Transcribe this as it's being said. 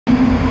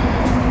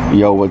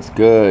Yo, what's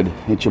good?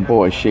 It's your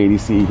boy Shady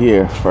C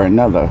here for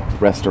another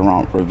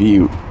restaurant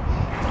review.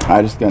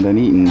 I just got done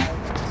eating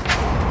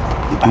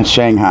at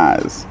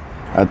Shanghai's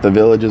at the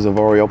Villages of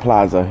Oreo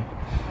Plaza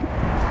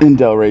in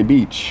Delray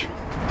Beach.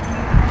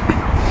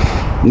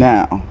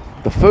 Now,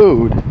 the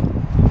food,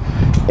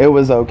 it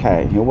was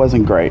okay. It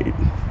wasn't great.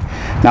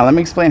 Now, let me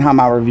explain how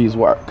my reviews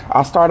work.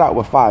 I'll start out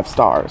with 5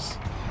 stars.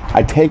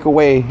 I take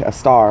away a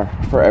star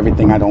for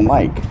everything I don't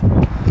like.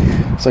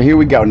 So here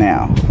we go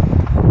now.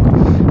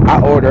 I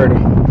ordered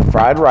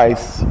fried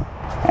rice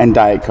and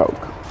Diet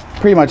Coke.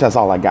 Pretty much that's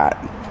all I got.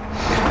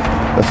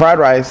 The fried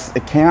rice,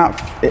 it came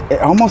out, it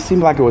almost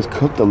seemed like it was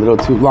cooked a little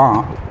too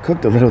long.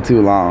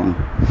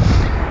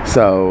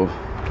 So,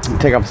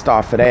 take off a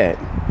star for that.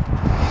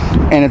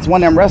 And it's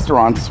one of them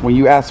restaurants when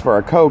you ask for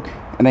a Coke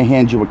and they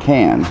hand you a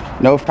can.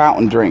 No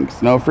fountain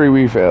drinks, no free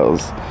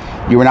refills.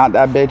 You were not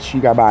that bitch,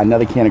 you gotta buy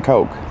another can of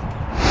Coke.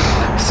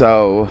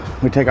 So,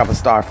 we take off a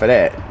star for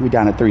that. We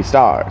down to 3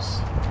 stars.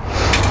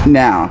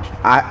 Now,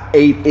 I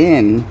ate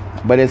in,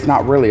 but it's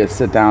not really a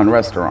sit-down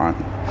restaurant.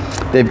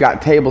 They've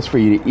got tables for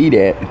you to eat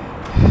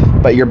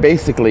at, but you're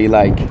basically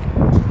like,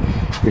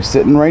 you're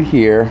sitting right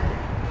here,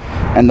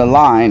 and the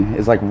line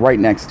is like right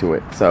next to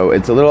it. So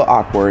it's a little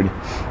awkward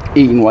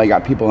eating while you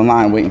got people in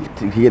line waiting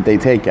to get their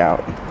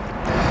takeout.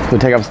 So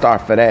take off a star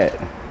for that.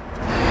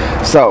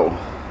 So,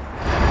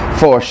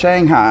 for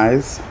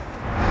Shanghai's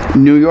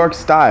New York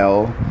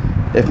style,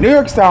 if New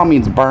York style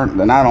means burnt,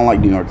 then I don't like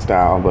New York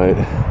style, but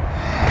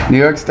New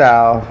York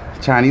style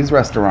Chinese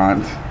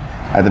restaurant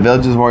at the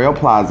Villages of Oreo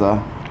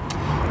Plaza,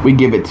 we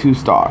give it 2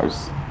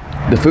 stars.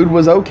 The food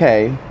was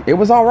okay. It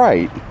was all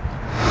right.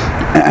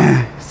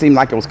 Seemed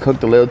like it was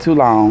cooked a little too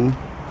long.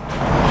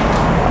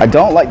 I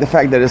don't like the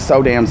fact that it's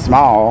so damn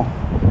small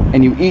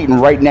and you eating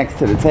right next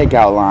to the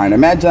takeout line.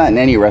 Imagine that in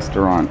any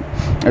restaurant.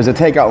 There's a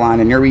takeout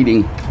line and you're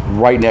eating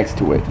right next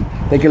to it.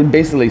 They can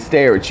basically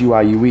stare at you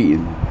while you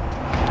eating.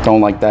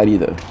 Don't like that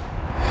either.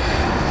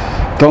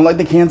 Don't like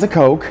the cans of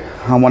Coke.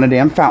 I want a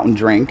damn fountain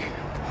drink.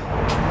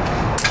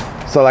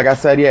 So like I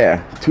said,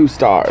 yeah, 2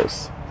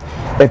 stars.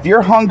 If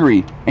you're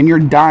hungry and you're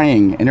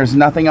dying and there's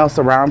nothing else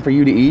around for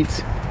you to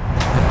eat,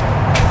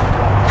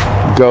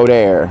 go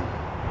there.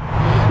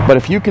 But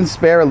if you can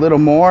spare a little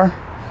more,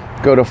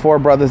 go to Four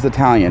Brothers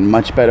Italian.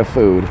 Much better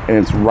food, and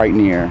it's right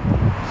near.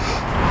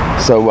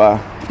 So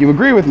if you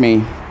agree with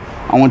me,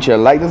 I want you to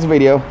like this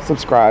video,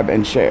 subscribe,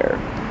 and share.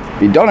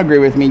 If you don't agree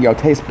with me, your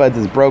taste buds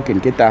is broken,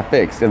 get that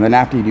fixed. And then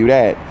after you do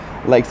that,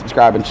 like,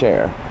 subscribe, and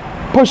share.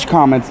 Push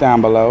comments down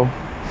below.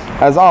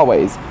 As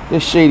always,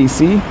 this Shady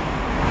C,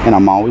 and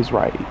I'm always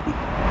right.